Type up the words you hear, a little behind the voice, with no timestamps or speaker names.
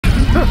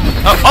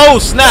Oh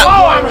snap!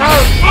 Oh, I'm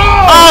hurt!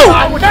 Oh!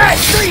 I'm hurt!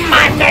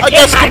 I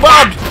got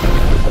kebabbed!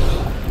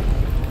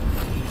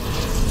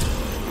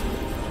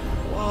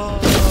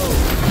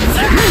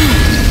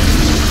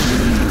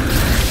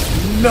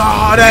 No,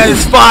 that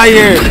is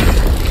fire!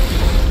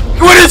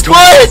 What is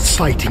what?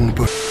 Fighting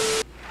but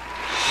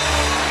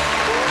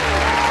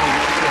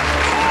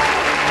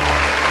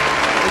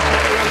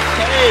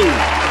Okay.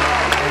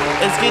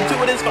 Let's get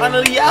to it. It's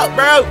finally out,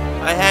 bro.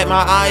 I had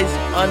my eyes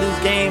on this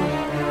game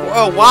for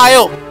a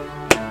while.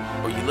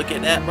 Or you look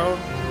at that, bro.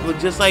 You look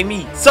just like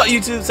me. Sup,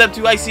 YouTube? Sup,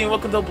 2IC, and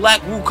welcome to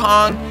Black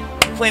WUKONG.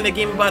 Playing a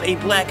game about a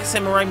black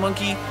samurai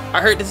monkey.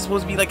 I heard this is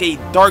supposed to be like a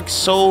Dark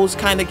Souls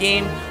kind of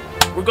game.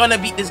 We're gonna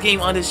beat this game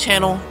on this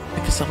channel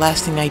if it's the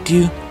last thing I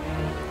do.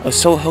 Or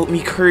so help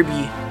me,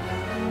 Kirby.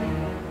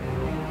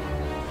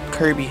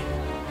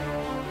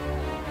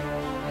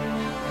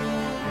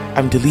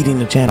 I'm deleting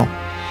the channel.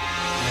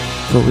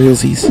 For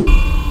realsies.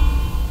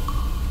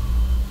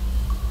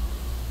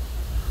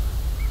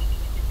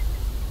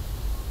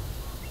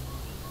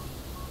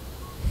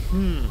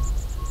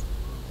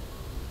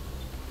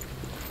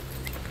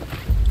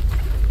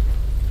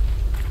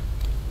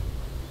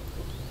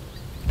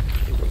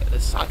 We got the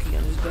Saki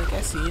on his back.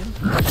 I see him.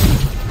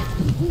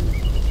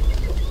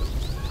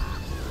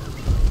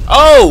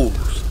 Oh!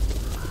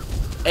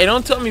 Hey,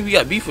 don't tell me we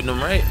got beef with them,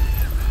 right?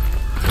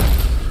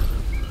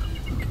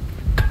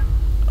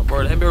 Oh,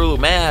 bro, that be a little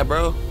mad,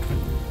 bro.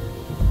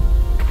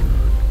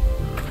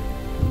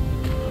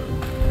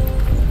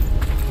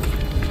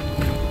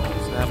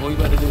 Snap, what you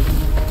about to do?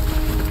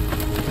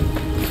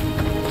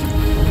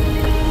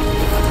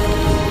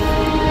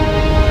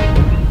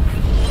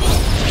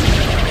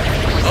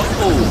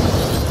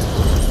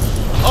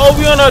 Oh,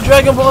 we on our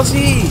Dragon Ball Z.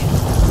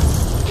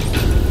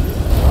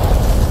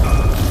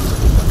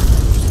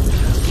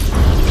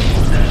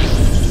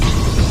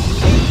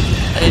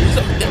 Hey,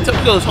 took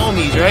those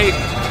homies, right?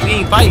 We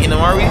ain't fighting them,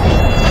 are we?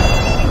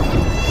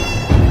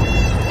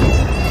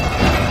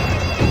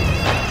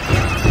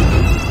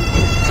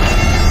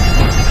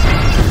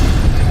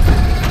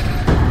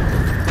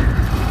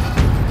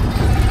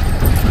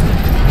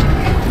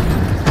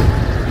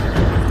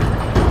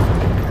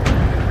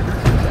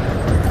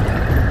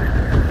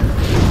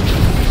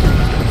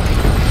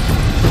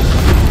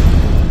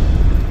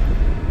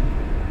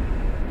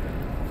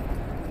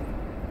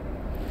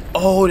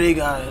 Oh,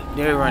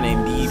 they're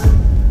running deep.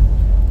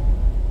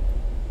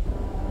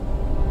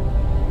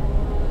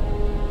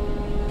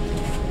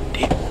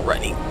 They're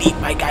running deep,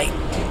 my guy.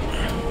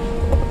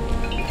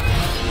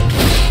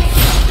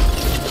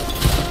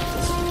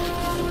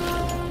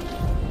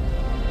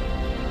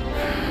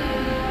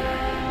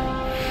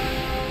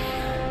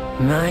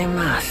 My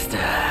master.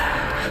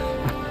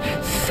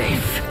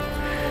 Safe.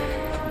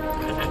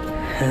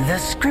 The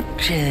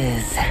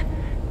scriptures.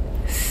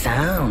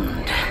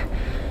 Sound.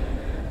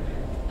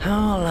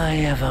 All I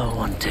ever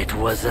wanted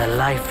was a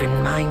life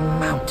in my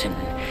mountain,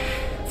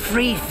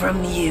 free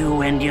from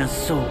you and your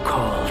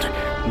so-called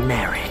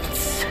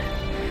merits.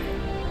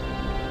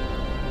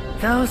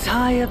 Those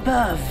high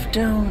above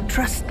don't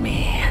trust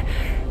me.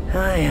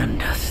 I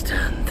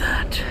understand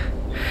that.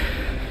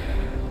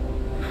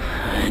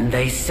 And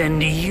they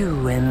send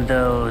you and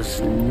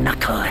those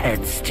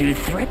knuckleheads to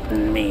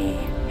threaten me,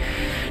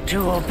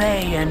 to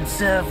obey and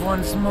serve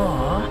once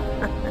more.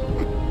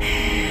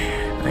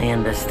 I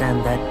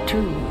understand that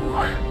too.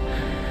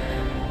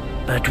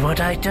 But what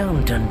I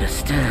don't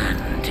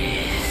understand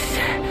is...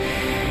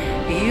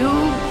 you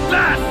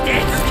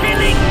bastards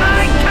killing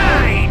my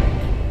kind!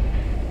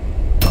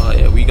 Oh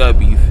yeah, we got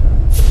beef.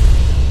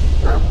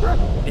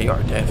 They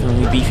are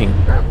definitely beefing.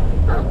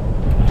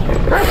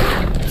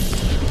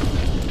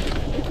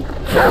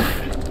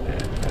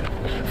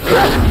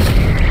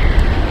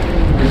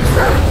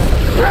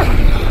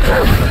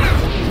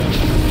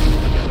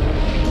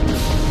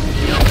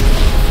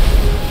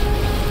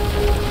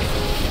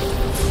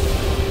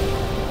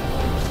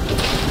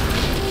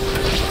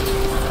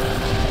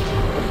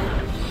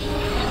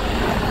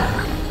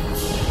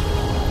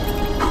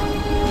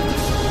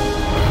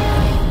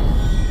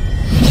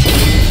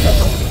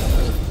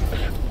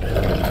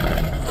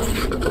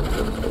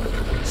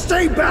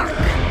 stay back,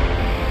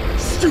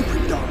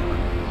 stupid dog.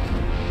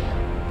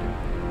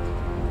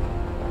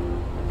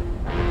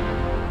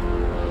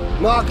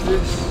 Mark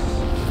this.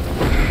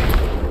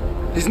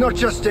 He's not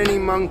just any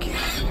monkey.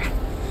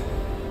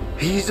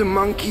 He's a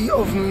monkey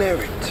of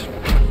merit.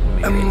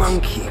 A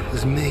monkey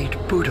was made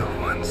Buddha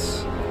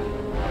once.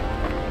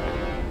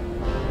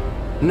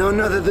 None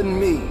other than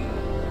me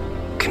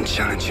can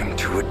challenge him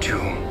to a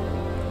duel.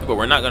 But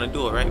we're not gonna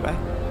do it, right?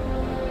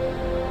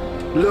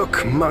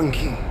 Look,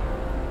 monkey.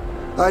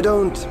 I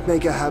don't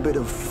make a habit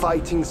of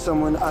fighting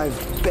someone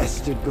I've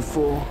bested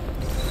before.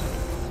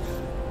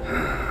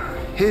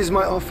 Here's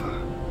my offer.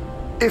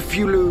 If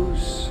you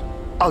lose,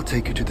 I'll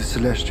take you to the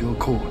Celestial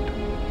Court.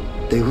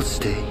 They will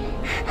stay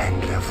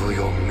and level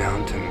your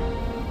mountain.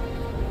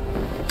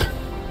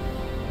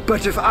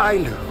 But if I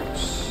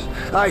lose,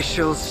 I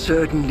shall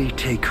certainly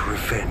take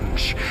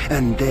revenge,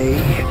 and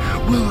they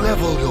will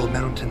level your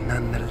mountain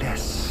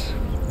nonetheless.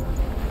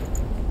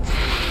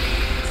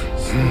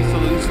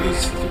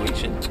 lose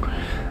situation.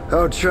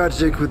 How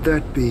tragic would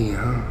that be,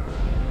 huh?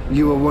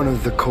 You are one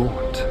of the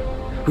court.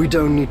 We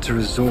don't need to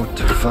resort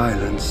to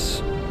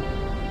violence.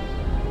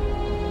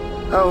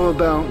 How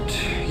about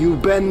you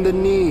bend the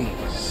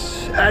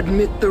knees,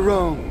 admit the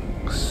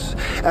wrongs,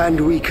 and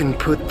we can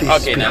put this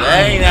Okay, now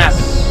that ain't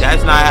happening.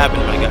 That's not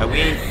happening, my guy. We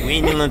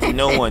ain't kneeling to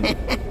no one. Let's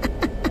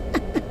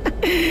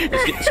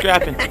get the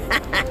scrapping.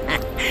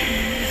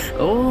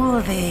 All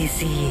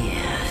these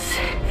years,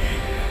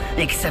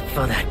 except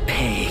for that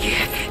pig,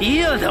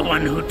 you're the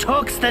one who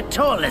talks the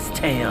tallest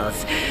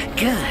tales.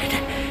 Good,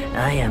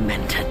 I am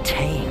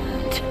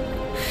entertained.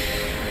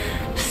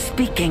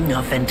 Speaking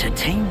of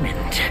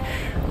entertainment,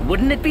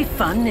 wouldn't it be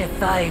fun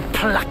if I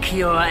pluck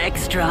your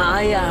extra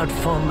eye out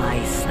for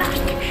my snack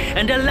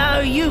and allow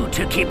you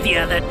to keep the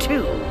other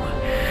two?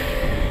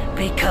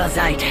 Because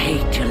I'd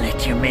hate to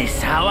let you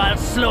miss how I'll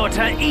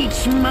slaughter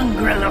each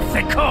mongrel of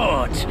the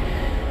court.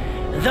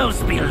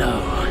 Those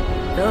below,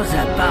 those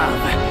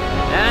above,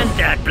 and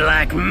that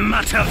black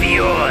mutt of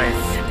yours.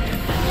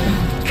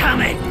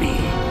 Come at me,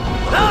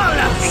 all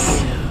of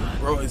you.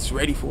 Bro, it's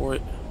ready for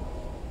it.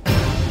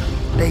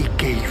 They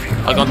gave you.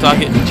 I'm gonna talk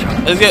it.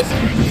 Let's get.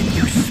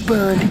 You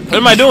spurned. What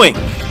am I doing?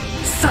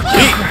 Such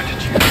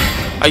gratitude.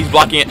 Oh, he's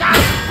blocking it.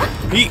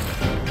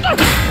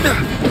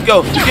 Let's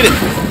go. Let's get it.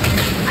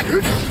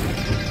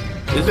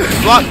 Is it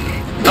block?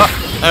 Oh,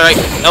 all right.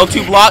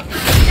 L2 block.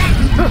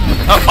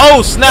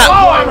 Oh, snap.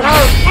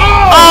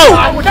 Oh!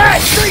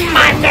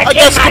 I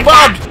guess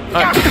kebabbed.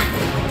 Right.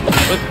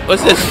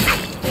 What's this?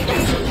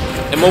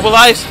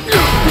 Immobilize?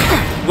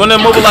 I'm gonna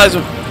immobilize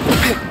him.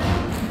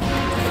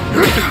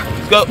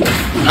 Let's go.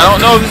 I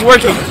don't know if it's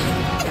working.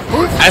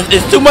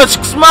 It's too much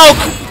smoke.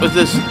 What's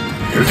this?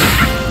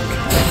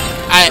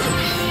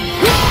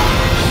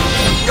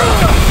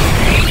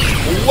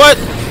 What?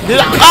 Did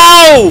I?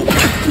 Oh!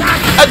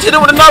 I did it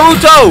with a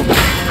Naruto.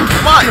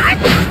 Come on.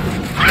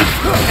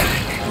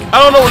 I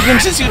don't know what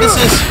consistency this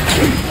is.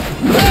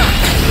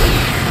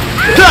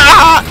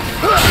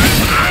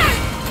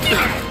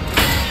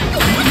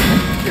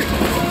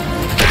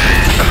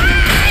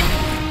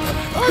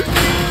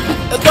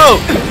 Let's go.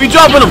 We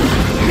dropping them.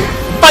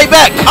 Fight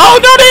back. Oh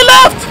no, they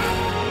left.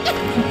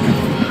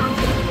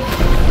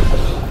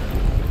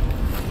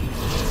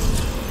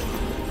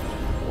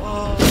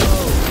 Whoa.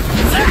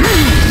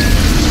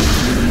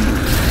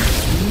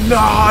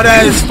 No,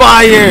 that is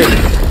fire.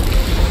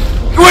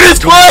 What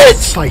is what?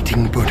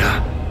 Fighting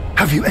Buddha.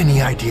 Have you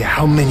any idea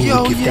how many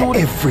would give their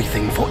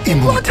everything for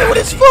immortality? What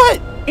is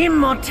foot?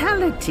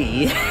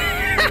 Immortality?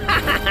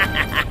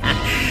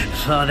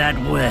 For that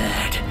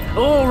word,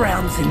 all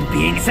realms and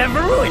beings have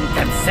ruined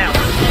themselves.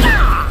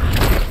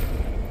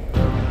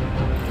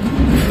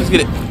 Let's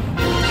get it.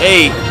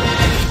 Hey.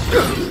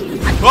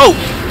 Whoa.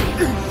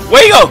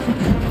 Where you go?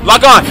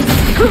 Lock on.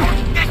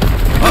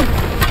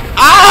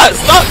 Ah!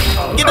 Stop!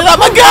 Get it out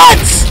my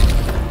guts!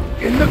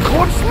 In the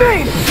court's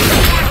name!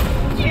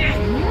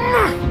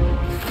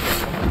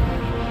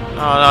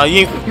 Oh no,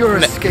 you. Your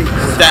escape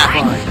is Stop.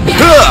 fine.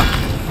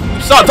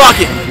 Stop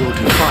talking. Your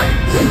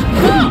defiance.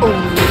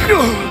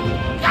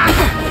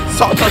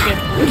 Stop talking.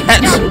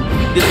 Catch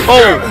this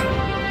pole.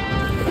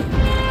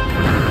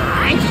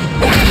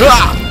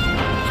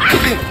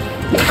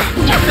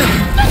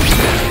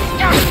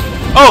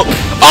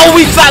 Oh,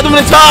 we slapped them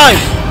in time.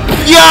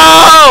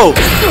 Yo,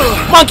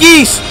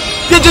 monkeys,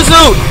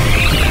 Digitsuit.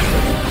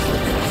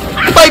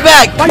 Fight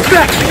back. Fight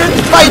back!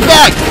 Fight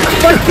back.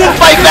 Fight back!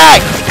 Fight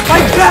back.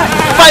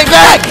 Fight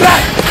back! Fight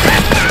back.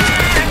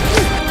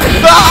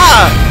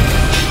 Ah!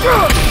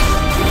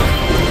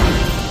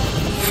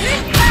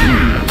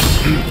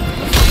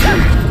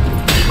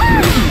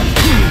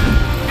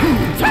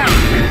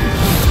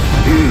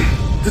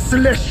 The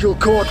Celestial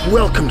Court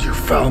welcomes you,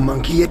 foul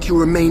monkey, yet you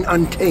remain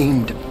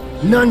untamed.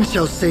 None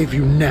shall save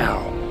you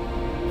now.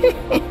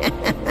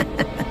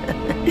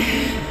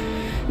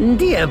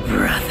 Dear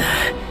brother,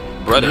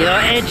 your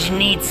edge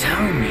needs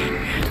homing.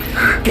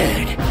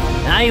 Good.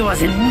 I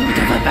was in need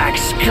of a back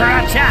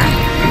scratcher.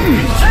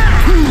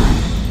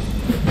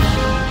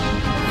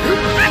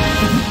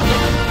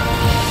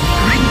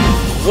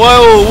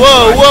 Whoa,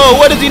 whoa, whoa,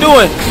 what is he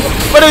doing?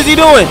 What is he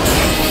doing?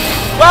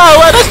 Wow,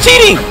 that's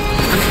cheating!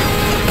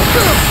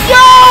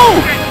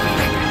 Yo!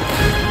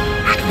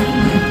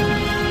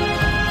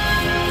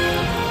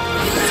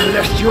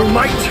 Celestial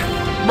might!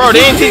 Bro, they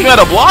ain't teach me how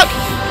to block?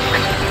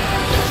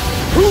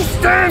 Who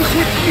stands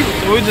with you?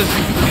 We just,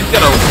 he's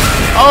gotta,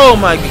 oh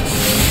my god.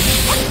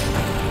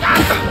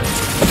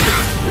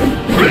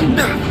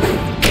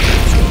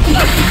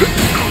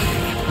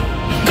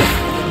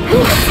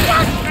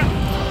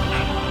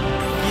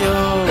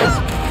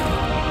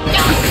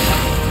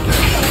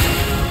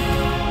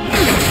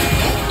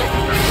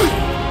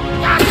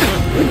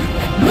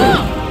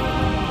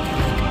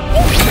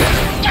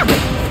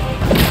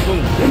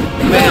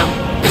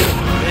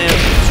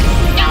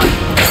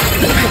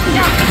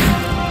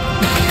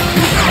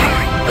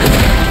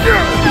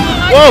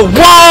 Whoa,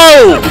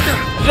 whoa!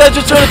 Did I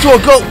just turn into a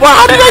goat? Wow,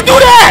 how did I do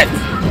that?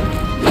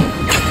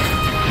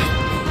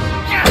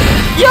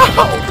 Yo!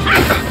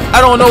 I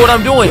don't know what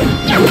I'm doing.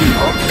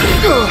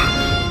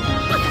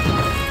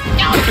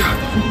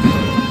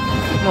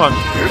 Come on.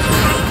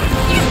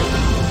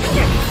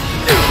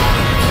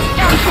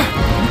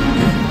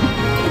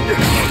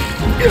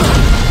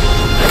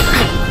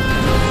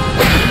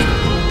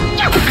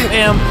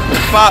 Bam.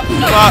 Pop.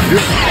 Pop.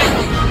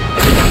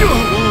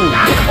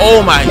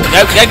 Oh my.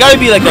 That gotta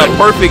be like a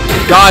perfect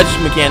dodge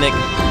mechanic.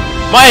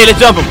 Maya, let's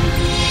jump him.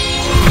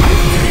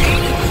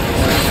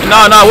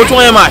 No, which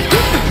one am I?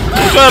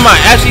 Which one am I?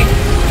 Actually.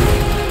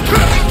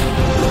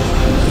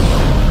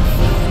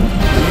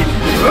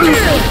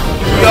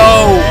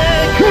 Yo.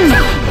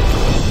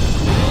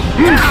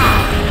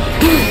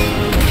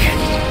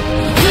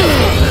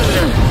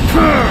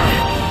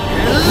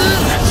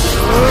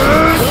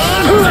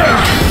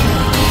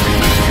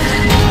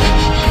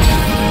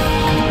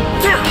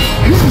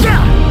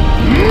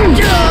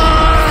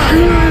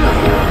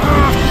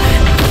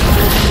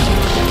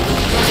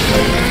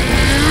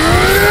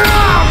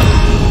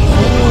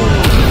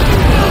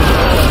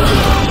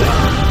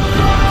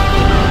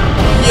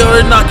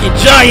 You're knocking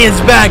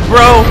giants back,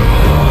 bro.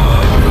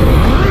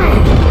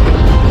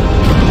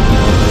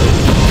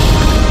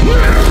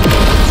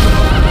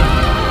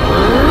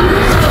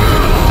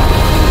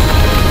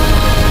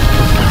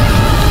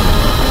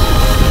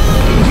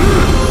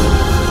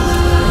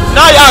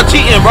 Now y'all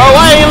cheating, bro.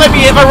 Why ain't let me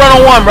hit my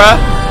run-on-one, bro?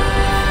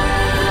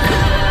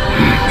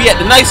 We had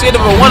the nice hit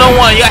of a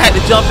one-on-one. Y'all had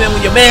to jump in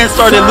when your man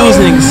started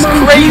losing. It's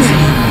crazy.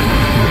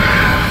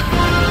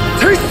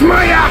 Taste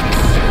my axe!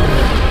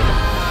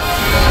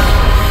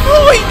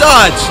 Oh, he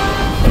dodged.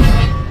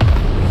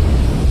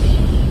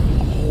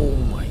 Oh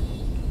my.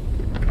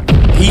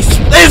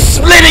 It's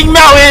splitting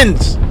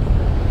mountains.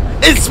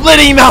 It's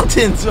splitting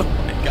mountains. Oh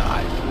my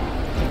god.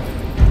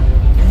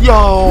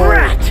 Yo.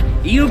 Rat!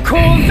 You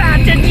call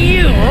that a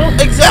duel?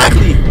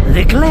 Exactly.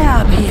 The glare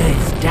up here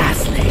is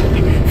dazzling.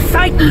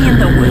 Fight me in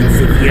the woods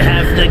if you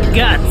have the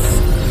guts.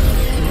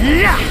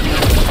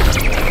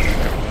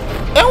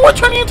 And we're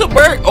turning into a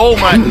bird. Oh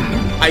my.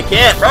 I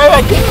can't, bro.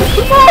 I can't.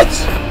 Too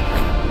much.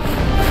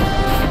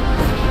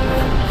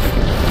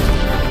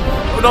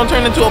 We don't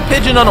turn into a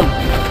pigeon on them.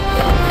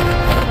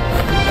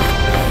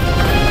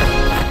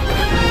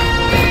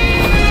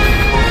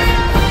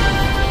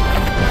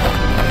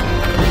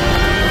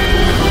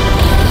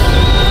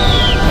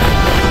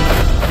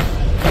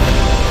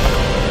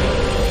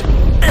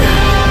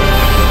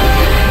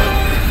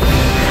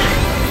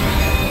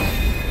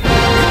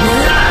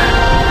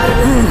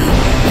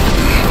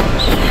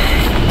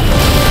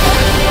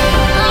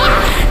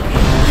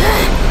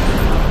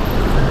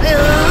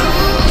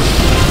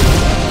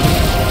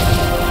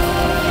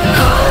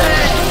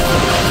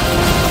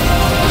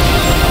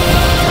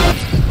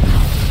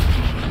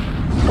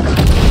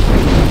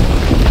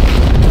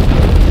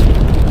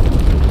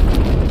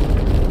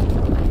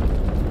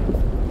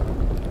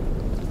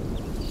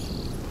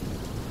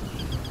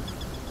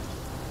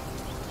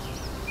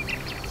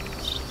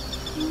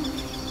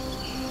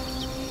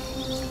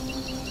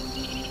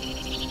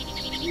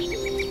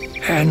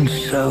 And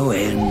so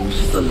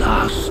ends the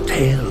last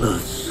tale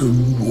of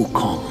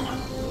WUKONG.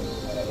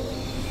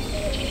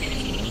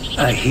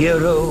 A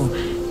hero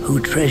who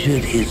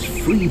treasured his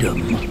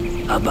freedom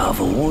above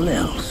all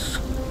else.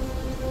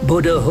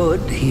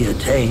 Buddhahood he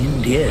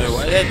attained, yes,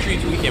 Why that tree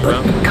tweaking,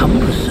 but bro?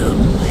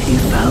 cumbersome he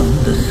found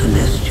the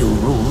celestial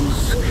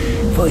rules,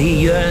 for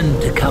he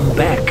yearned to come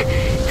back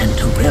and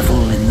to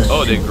revel in the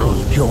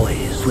simple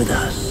joys with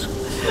us.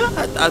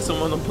 I thought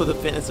someone would put a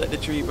fence at the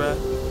tree, bro.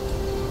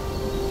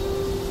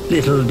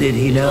 Little did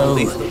he know,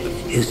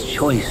 his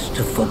choice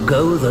to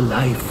forgo the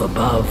life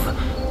above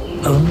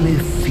only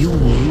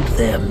fueled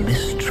their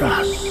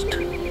mistrust. Is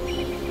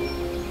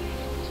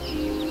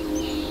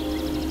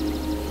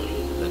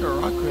that a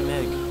rock or an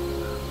egg?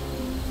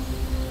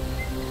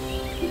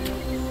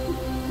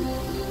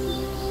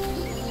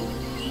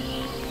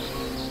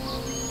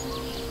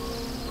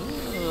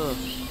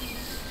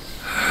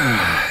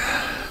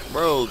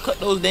 Bro, cut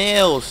those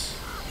nails.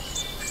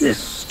 This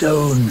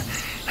stone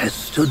has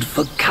stood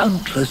for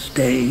countless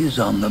days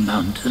on the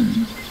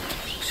mountain.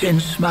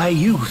 Since my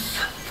youth,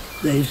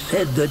 they've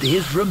said that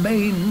his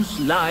remains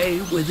lie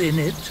within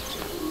it.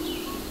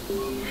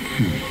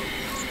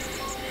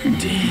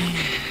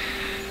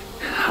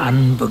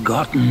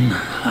 Unbegotten,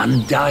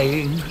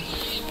 undying,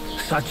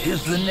 such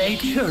is the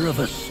nature of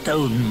a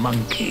stone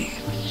monkey.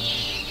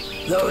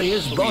 Though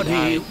his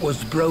body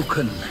was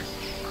broken,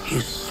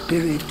 his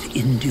spirit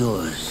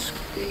endures.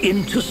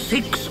 Into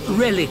 6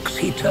 relics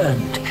he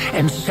turned,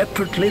 and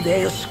separately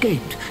they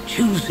escaped,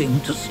 choosing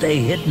to stay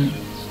hidden.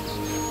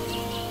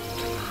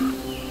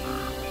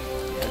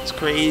 That's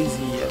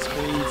crazy, that's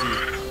crazy.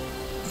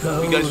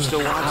 Those You guys are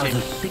still are watching.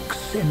 the 6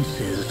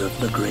 senses of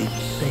the great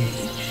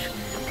sage.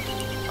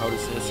 I would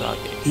have said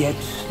sake.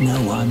 Yet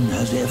no one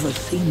has ever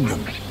seen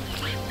them,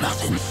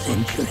 not in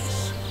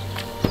centuries.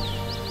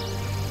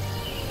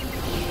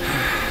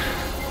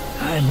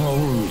 I'm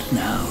old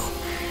now.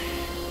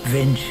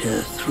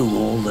 Venture through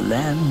all the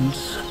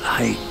lands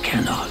I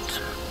cannot.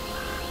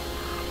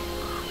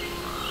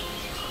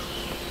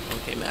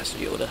 Okay, Master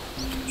Yoda.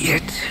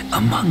 Yet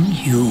among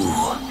you,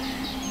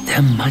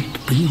 there might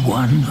be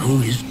one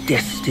who is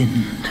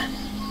destined.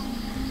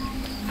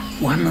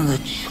 One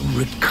that shall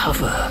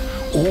recover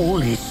all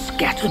his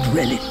scattered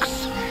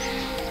relics.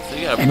 So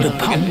you gotta And put him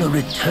upon the together.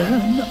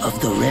 return of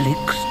the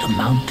relics to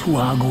Mount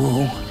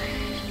Tuaguo,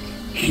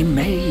 he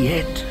may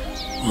yet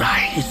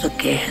rise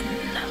again.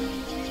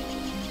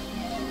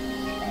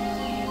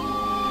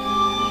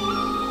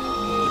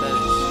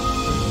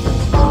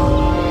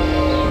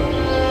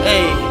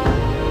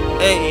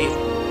 Hey,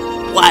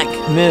 Black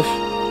Myth,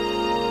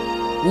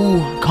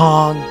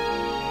 WUKONG. I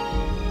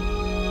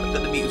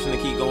thought the beat was gonna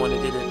keep going,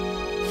 it didn't.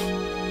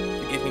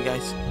 Forgive me,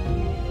 guys.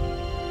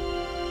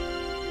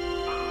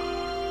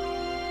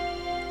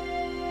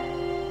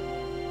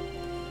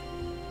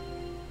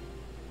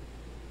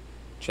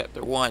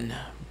 Chapter 1,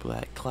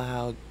 Black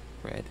Cloud,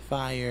 Red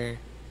Fire.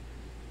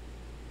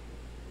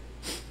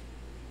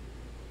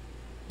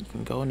 You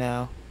can go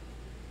now.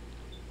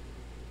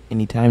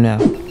 Anytime now.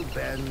 You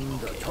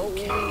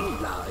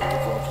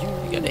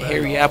got the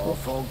hairy apple.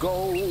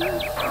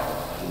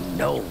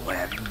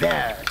 Nowhere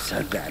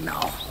better than a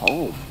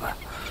home.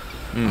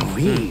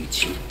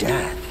 Reach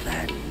death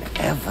and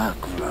ever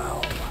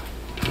grow.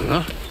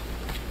 Huh?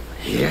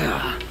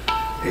 Yeah,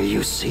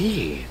 you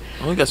see.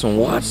 Oh, we got some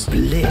What walls.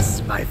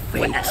 bliss my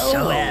fate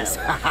shows.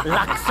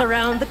 Luck's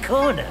around the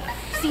corner.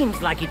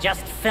 Seems like he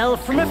just fell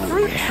from a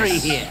fruit tree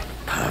here.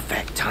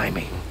 Perfect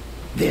timing.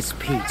 This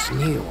peach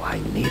knew I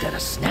needed a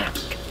snack.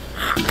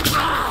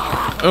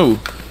 Oh.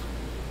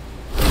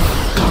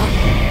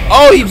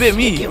 Oh, he bit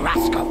me. You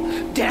rascal.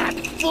 Dad,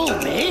 fool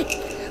me.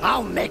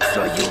 I'll make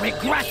sure you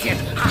regret it.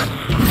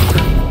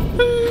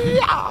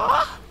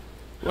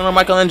 We're on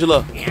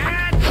Michelangelo.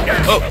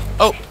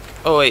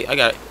 Oh, wait, I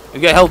got it. We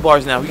got health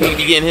bars now. We can't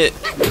be getting hit.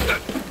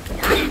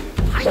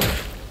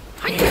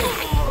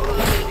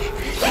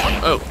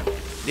 Oh,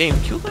 damn,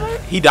 killed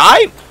him? He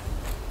died?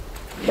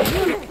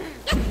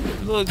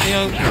 Look, you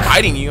know,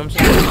 fighting you, I'm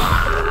saying.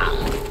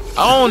 I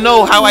don't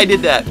know how I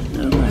did that.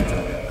 No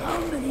matter how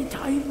many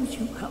times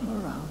you come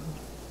around,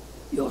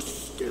 you're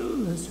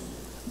still as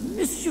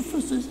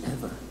mischievous as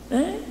ever,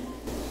 eh?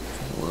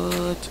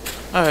 What?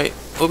 Alright,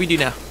 what we do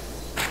now?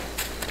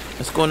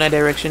 Let's go in that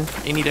direction.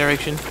 Any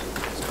direction.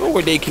 Let's go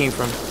where they came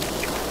from.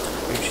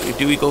 Or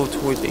do we go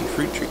towards a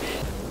fruit tree?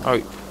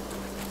 Alright.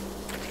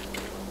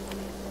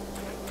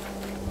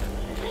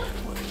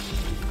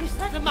 Is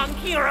that a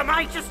monkey or am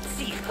I just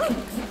seeing?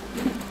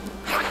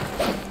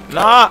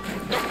 Nah.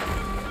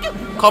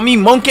 Call me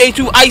MONKE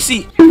too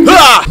icy.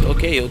 Ah!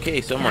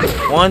 Okay, so I'm on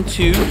 1,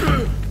 2,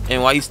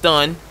 and while he's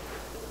stunned.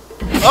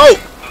 Oh!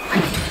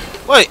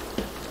 Wait.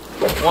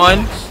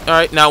 1.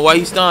 Alright, now while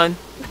he's stunned.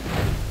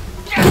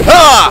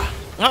 Ah!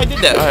 I did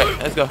that. Alright,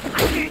 let's go.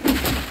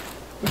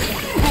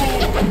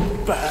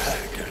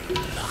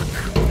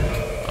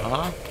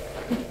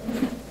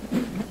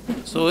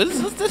 So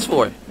what's this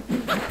for?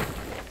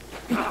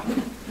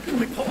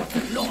 Report to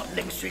Lord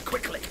Lingstry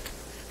quickly.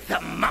 The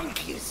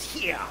monkey is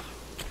here.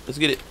 Let's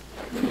get it.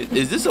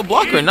 Is this a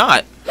block or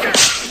not?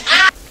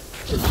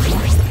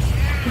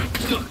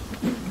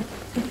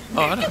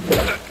 Oh, I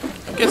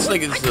guess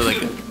like it's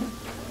like a...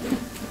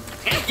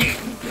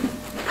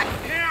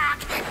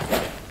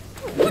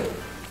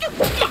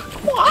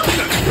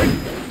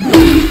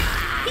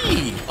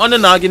 On the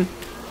noggin.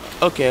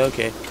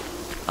 Okay.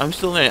 I'm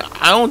still learning.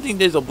 I don't think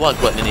there's a block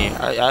button in here.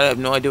 I have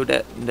no idea what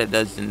that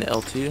does in the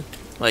L2.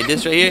 Like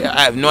this right here,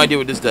 I have no idea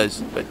what this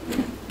does, but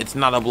it's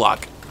not a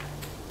block.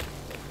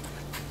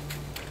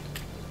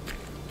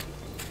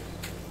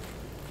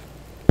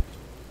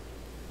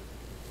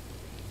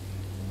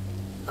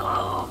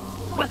 Oh,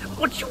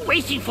 what you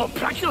waiting for?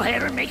 Pluck your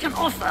hair and make an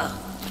offer.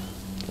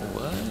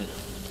 What?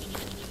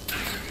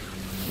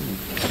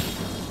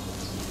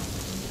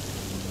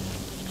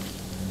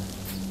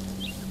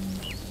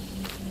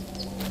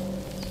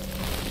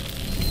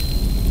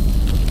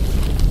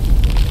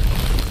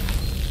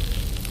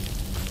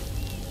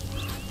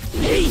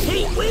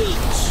 Hey, wait!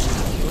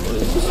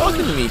 Who's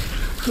talking to me?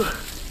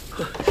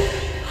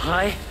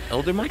 I,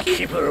 Elder Monkey?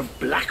 keeper of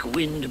Black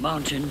Wind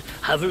Mountain,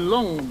 have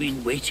long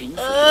been waiting for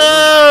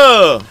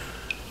Oh!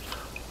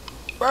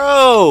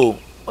 Bro!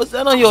 What's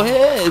that on your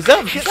head? Is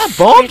that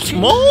bumps?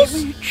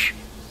 Moles?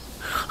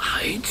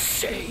 I'd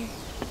say.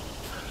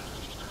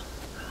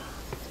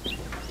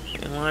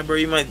 Well, bro,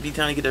 you might be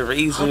trying to get a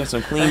razor and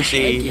some clean Ahead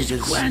shave. is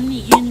Just, Guan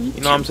Yin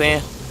you know what I'm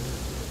saying?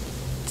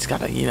 It's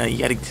gotta, you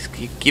gotta just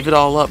give it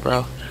all up,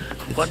 bro.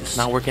 It's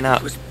not working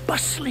out. It was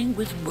bustling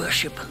with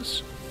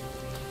worshippers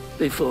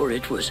before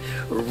it was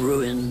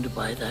ruined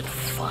by that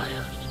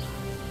fire.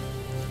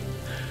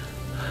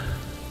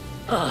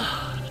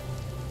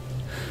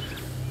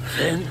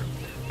 Then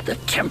the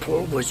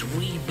temple was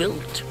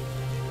rebuilt.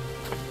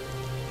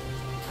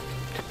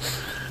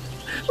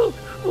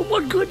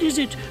 What good is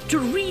it to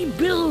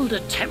rebuild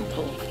a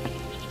temple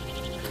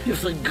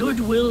if the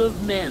goodwill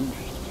of men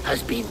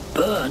has been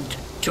burnt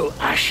to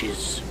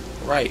ashes?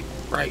 Right.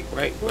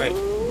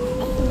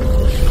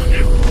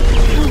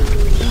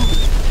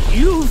 You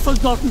You've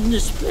forgotten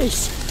this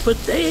place, but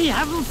they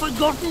haven't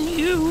forgotten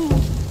you.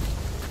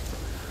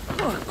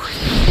 Oh,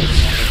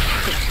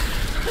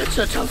 it's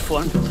a tough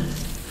one.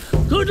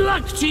 Good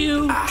luck to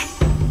you.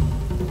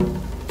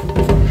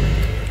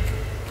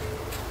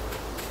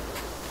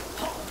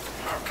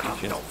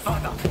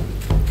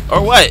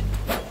 Or what?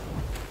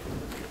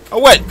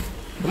 Or what?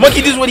 The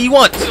monkey does what he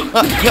wants.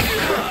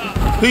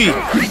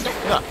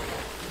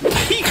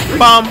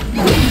 Bomb.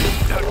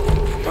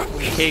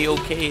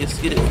 Okay, let's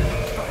get it.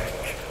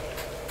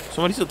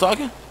 Somebody still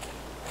talking?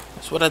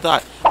 That's what I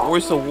thought.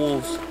 Where's the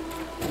wolves?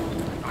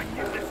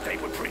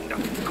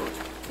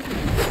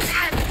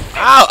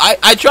 Ow!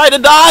 I tried to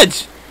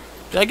dodge.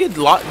 Did I get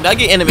locked? Did I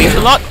get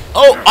animation locked?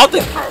 Oh, off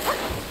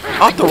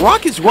the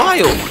rock is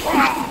wild.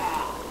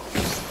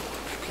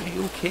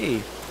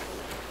 Okay.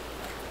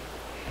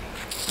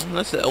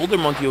 That's the older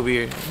monkey over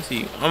here. Let's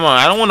see. Come on,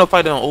 I don't want to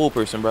fight an old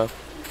person, bro.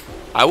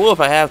 I will if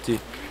I have to.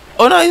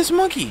 Oh no, it's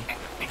monkey.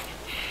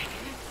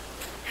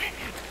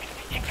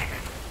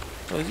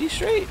 Oh, is he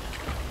straight?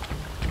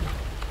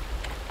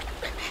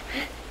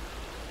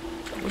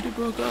 Where did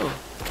bro go?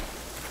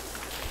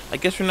 I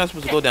guess we're not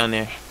supposed to go down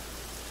there.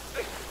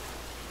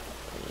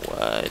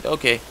 What?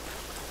 Okay.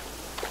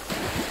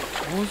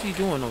 What is he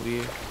doing over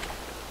here?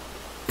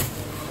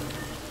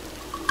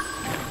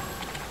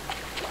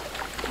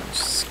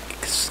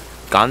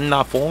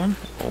 Scanna form?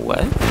 Or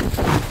what?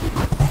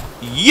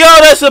 Yo,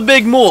 that's a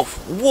big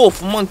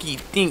wolf monkey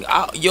thing.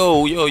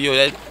 Yo,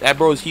 that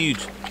bro's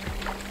huge.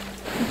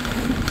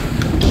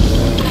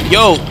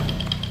 Yo,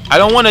 I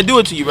don't want to do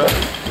it to you, bro.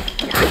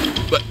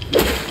 But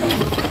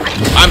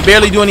I'm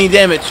barely doing any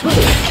damage.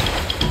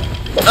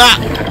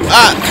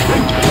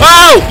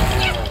 Oh!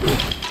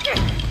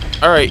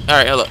 Alright,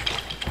 hold up.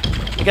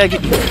 I gotta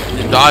get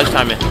the dodge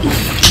timing.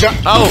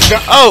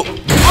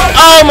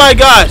 Oh my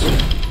gosh!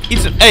 Eat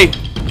some, hey,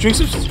 drink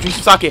some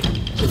sake.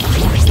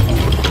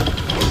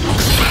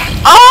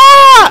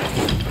 Ah!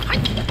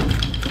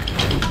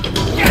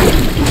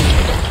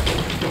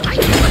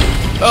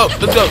 Oh,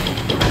 let's go.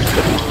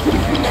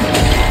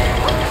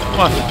 Come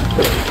on.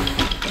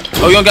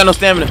 Oh, you don't got no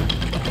stamina.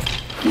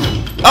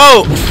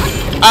 Oh!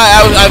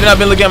 I've not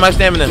been looking at my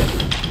stamina.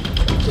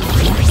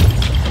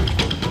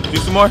 Do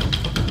some more.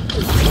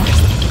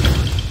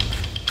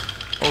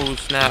 Oh,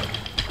 snap.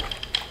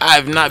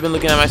 I've not been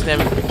looking at my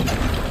stamina.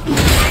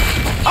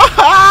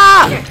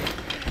 Ah!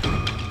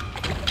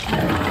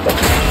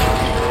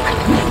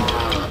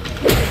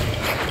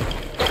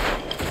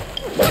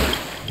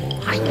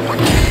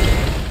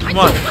 Come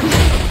on.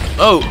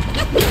 Oh.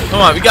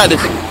 Come on, we got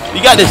this. We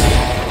got this.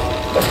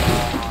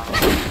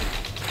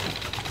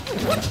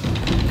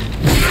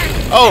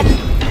 Oh.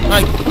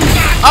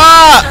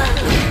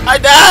 I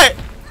died.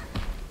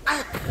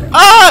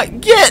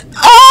 Get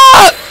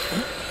up.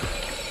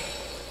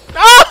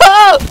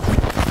 Oh!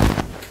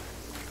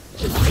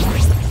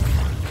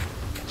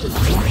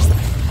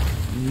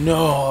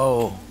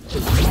 No.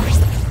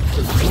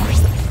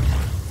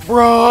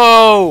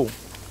 Bro.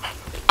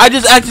 I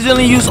just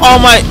accidentally used all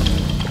my...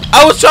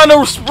 I was trying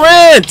to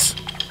sprint.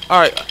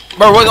 Alright.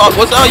 Bro,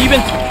 what's all you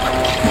been...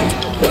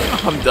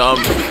 I'm dumb.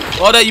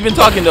 All that you been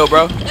talking though,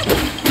 bro.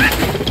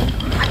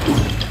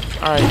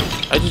 Alright.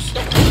 I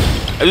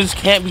just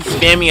can't be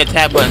spamming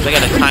attack buttons. I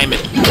gotta time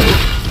it.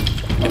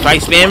 If I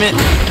spam it,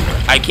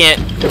 I can't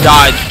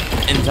dodge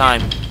in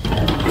time.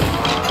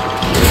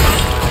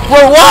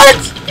 Bro, what?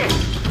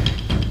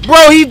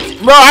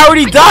 Bro, I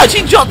already dodged.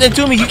 He jumped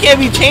into me. You can't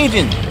be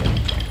changing.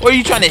 What are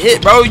you trying to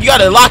hit, bro? You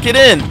gotta lock it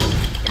in.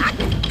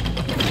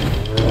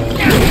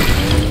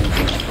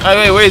 Alright,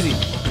 wait, where is he?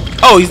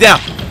 Oh, he's down.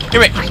 Here,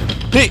 wait.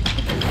 Hey.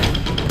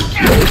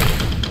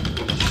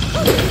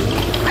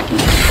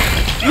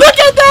 Look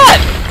at that!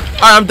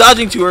 Alright, I'm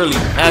dodging too early.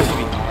 It has to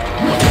be.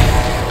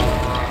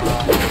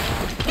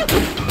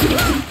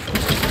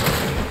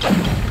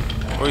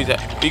 Where is that?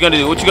 What you gonna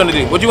do? What you gonna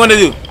do? What you wanna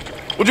do?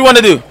 What you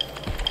wanna do?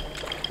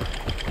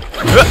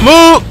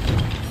 Move!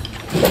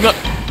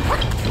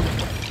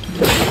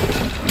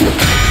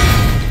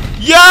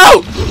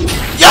 Yo!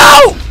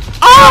 Yo!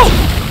 Oh!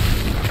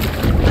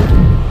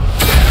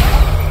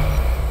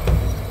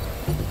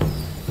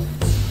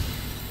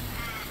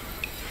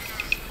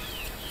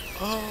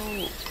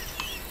 Oh.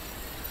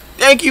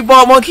 Thank you,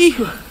 ball monkey.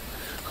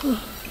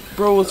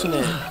 Bro, what's in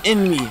there?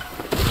 In me.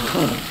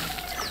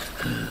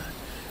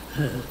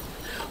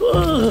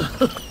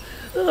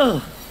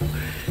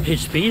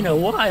 It's been a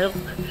while,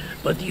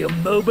 but the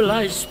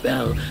immobilized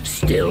spell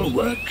still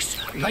works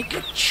like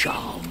a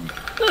charm.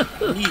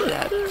 Need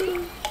that.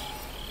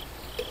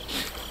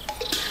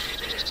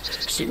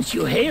 Since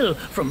you hail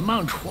from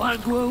Mount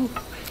Huaguo,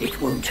 it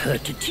won't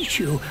hurt to teach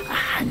you a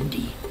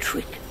handy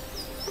trick.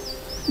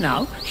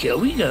 Now, here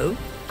we go.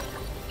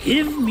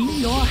 Give me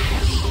your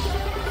hand.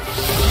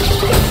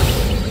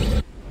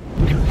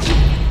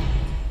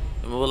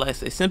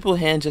 Immobilize. A simple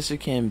hand gesture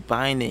can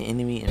bind an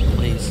enemy in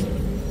place.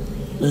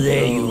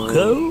 There you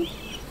go.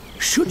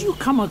 Should you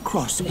come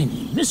across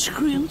any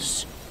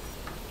miscreants,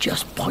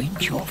 just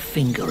point your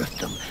finger at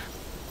them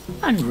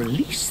and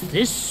release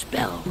this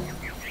spell.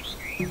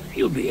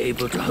 You'll be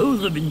able to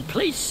hold them in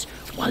place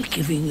while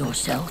giving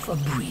yourself a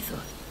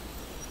breather.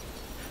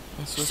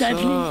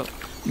 Sadly,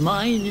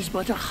 mine is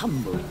but a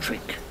humble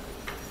trick.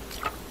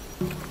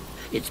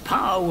 Its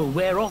power will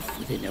wear off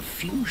within a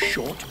few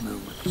short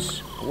moments.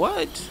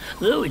 What?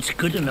 Though it's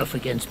good enough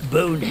against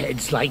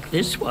boneheads like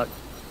this one.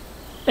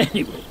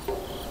 Anyway,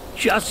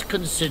 just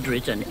consider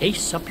it an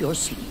ace up your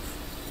sleeve.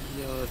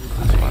 Yo, this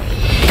is fire.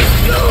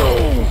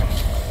 No!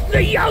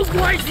 The young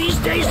ones these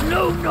days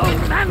know no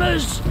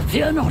manners!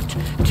 Fear not.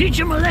 Teach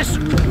them a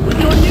lesson with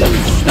your new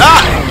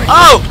style.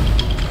 Ah! Oh!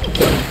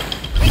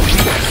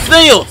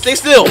 Still! Stay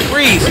still!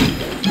 Freeze!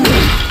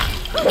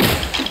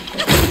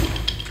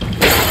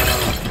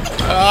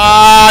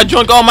 Ah!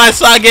 Drunk all my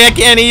sake, I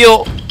can't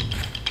heal!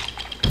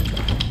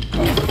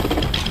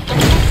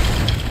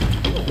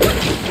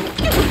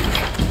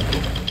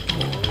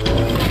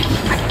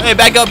 Hey,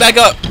 back up, back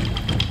up!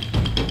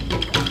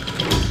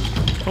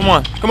 Come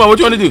on, come on, what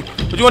you wanna do?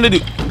 What you wanna do?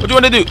 What you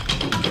wanna do?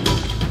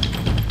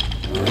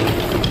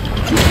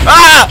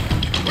 Ah!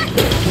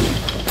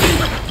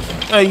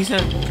 Hey, he's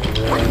saying,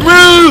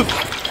 move!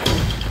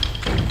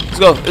 Let's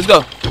go, let's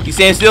go. He's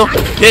standing still.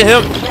 Hit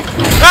him.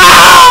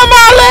 Ah,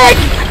 my leg!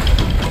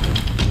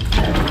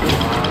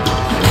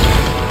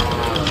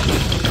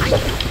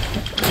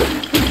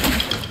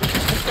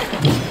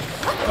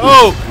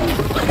 Oh!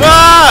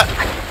 Ah!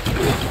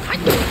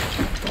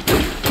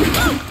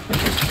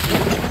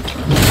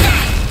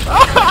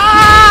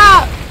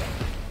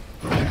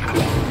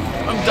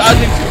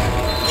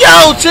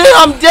 Yo, chill,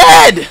 I'm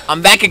dead!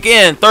 I'm back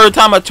again. Third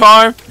time a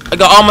charm. I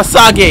got all my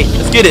sake.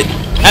 Let's get it.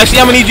 Actually,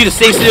 I'm gonna need you to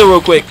stay still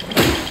real quick.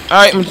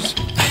 Alright, I'm just...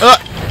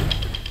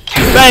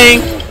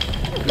 bang!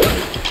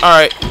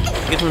 Alright.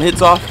 Get some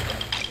hits off.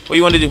 What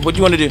you wanna do? What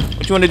you wanna do?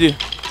 What you wanna do?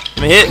 I'm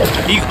gonna hit.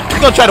 He's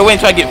gonna try to wait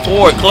until I get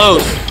forward,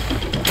 close.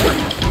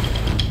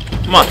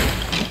 Come on.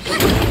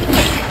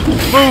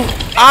 Move.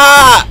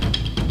 Ah!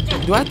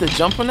 Do I have to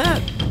jump on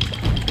that?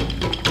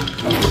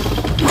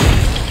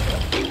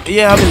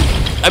 Yeah,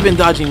 I've been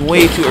dodging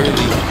way too early.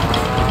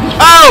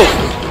 Oh!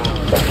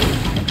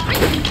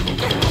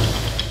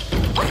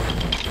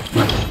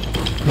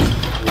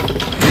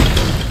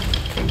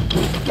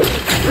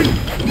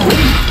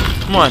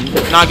 Come on,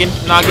 noggin,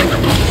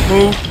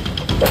 move,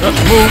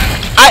 move.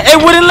 It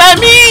wouldn't let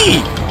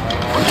me.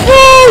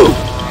 Woo!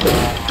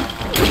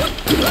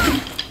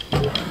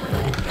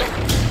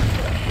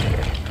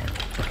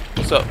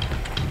 What's up?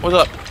 What's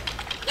up?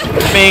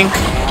 Bing.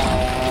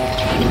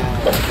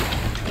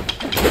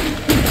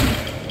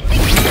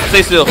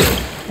 Stay still.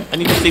 I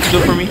need you to stay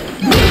still for me.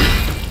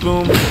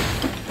 Boom.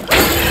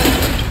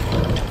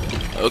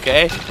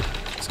 Okay.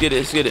 Let's get it.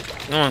 Let's get it.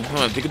 Come on. Come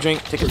on. Take a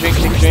drink. Take a drink.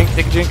 Take a drink.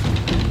 Take a drink.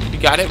 You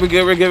got it. We're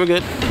good. We're good. We're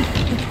good.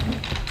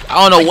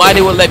 I don't know why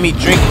they would let me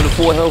drink with a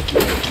full health.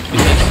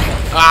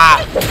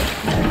 Ah.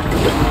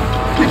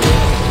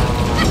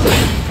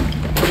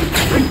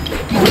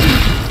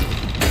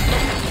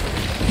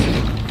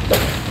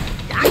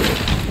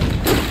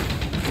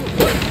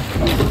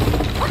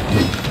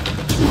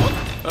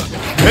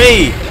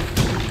 Hey!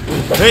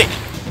 Hey!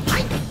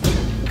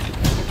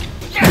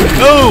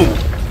 Boom!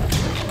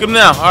 Get him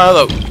now. Alright,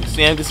 hello.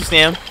 Sam, this is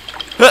Sam.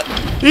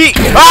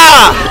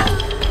 Ah!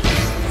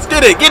 Let's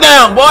get it. Get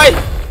down, boy!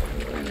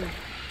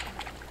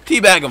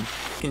 Teabag him.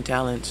 Fucking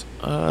talents.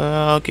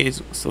 Okay,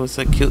 so it's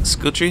a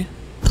skill tree.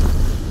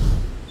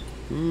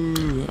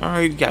 Ooh,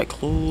 alright, we got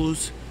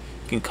clothes.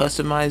 You can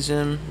customize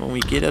them when we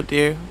get up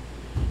there.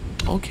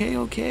 Okay,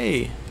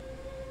 okay.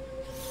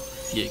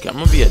 Yeah, I'm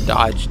gonna be a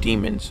dodge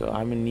demon, so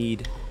I'm gonna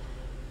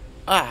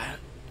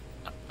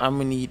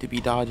need to be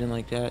dodging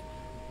like that.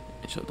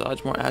 So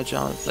dodge more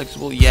agile and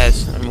flexible.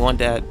 Yes, I want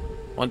that.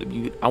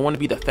 I want to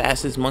be the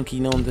fastest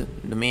monkey known to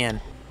the man.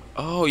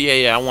 Oh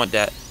yeah, I want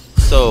that.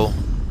 So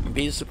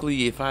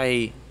basically, if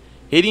I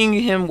hitting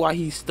him while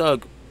he's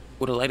stuck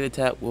with a light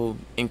attack will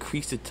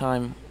increase the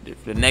time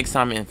for the next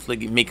time and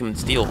make him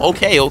steal.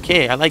 Okay,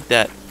 I like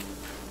that.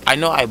 I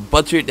know I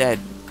butchered that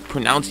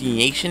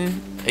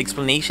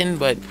explanation,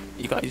 but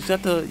you just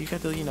have to,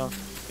 you know,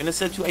 in the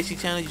Sub 2 IC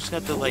channel, you just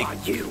have to like,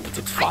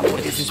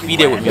 just be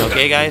there with me,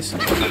 okay, guys?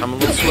 I'm a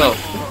little slow.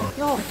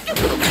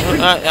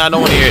 I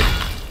don't want to hear it.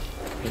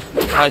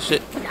 Ah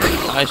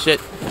shit.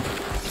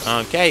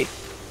 Okay.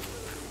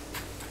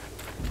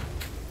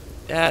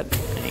 That.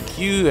 Thank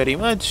you very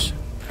much.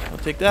 I'll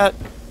take that.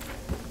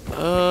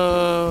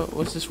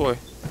 What's this for?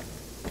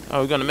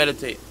 Oh, we're gonna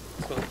meditate.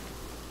 Let's go.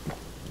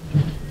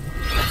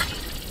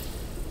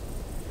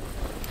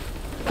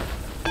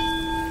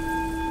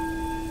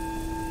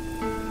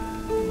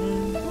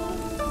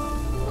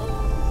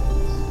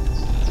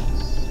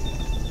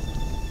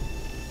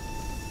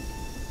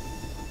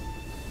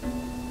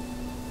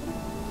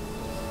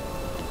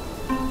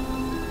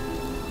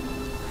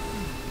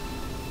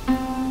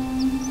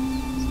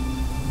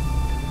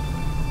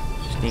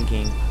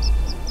 Thinking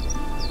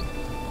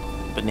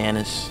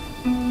bananas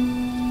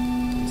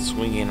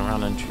swinging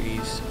around on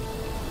trees.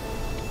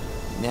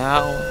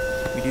 Now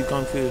we do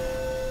kung fu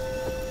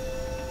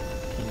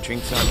and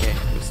drink sake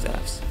with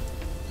staffs.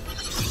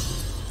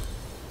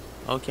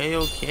 Okay,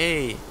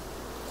 okay.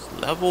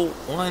 It's level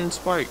 1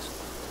 sparks.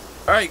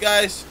 Alright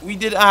guys, we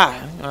did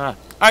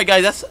alright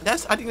guys,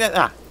 that's I think that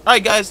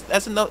alright guys,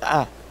 that's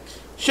enough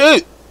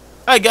shoot!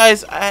 Alright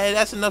guys,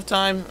 that's enough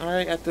time.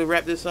 Alright, I have to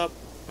wrap this up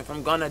if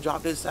I'm gonna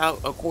drop this out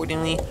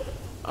accordingly.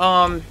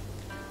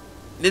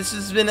 This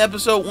has been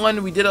episode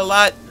 1. We did a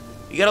lot.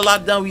 We got a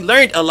lot done. We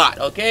learned a lot,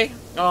 okay?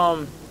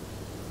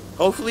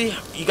 Hopefully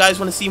you guys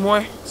want to see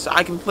more so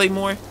I can play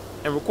more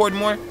and record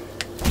more.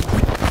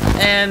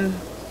 And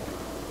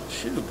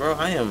shoot, bro,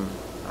 I am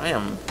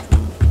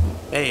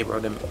hey bro,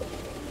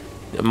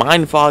 the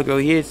mind fog over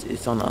here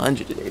is on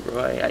 100 today,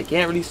 bro. I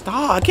can't really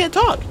stop. I can't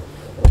talk.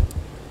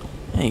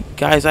 Hey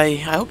guys, I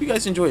hope you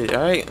guys enjoyed it.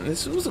 Alright,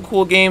 this was a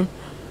cool game.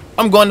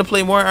 I'm going to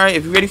play more. Alright,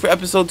 if you're ready for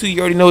episode 2, you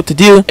already know what to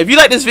do. If you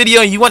like this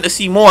video and you want to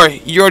see more,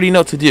 you already know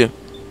what to do.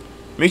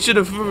 Make sure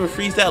to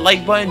freeze that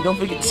like button. Don't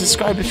forget to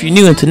subscribe if you're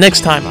new. Until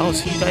next time, I will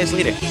see you guys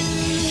later.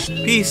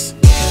 Peace.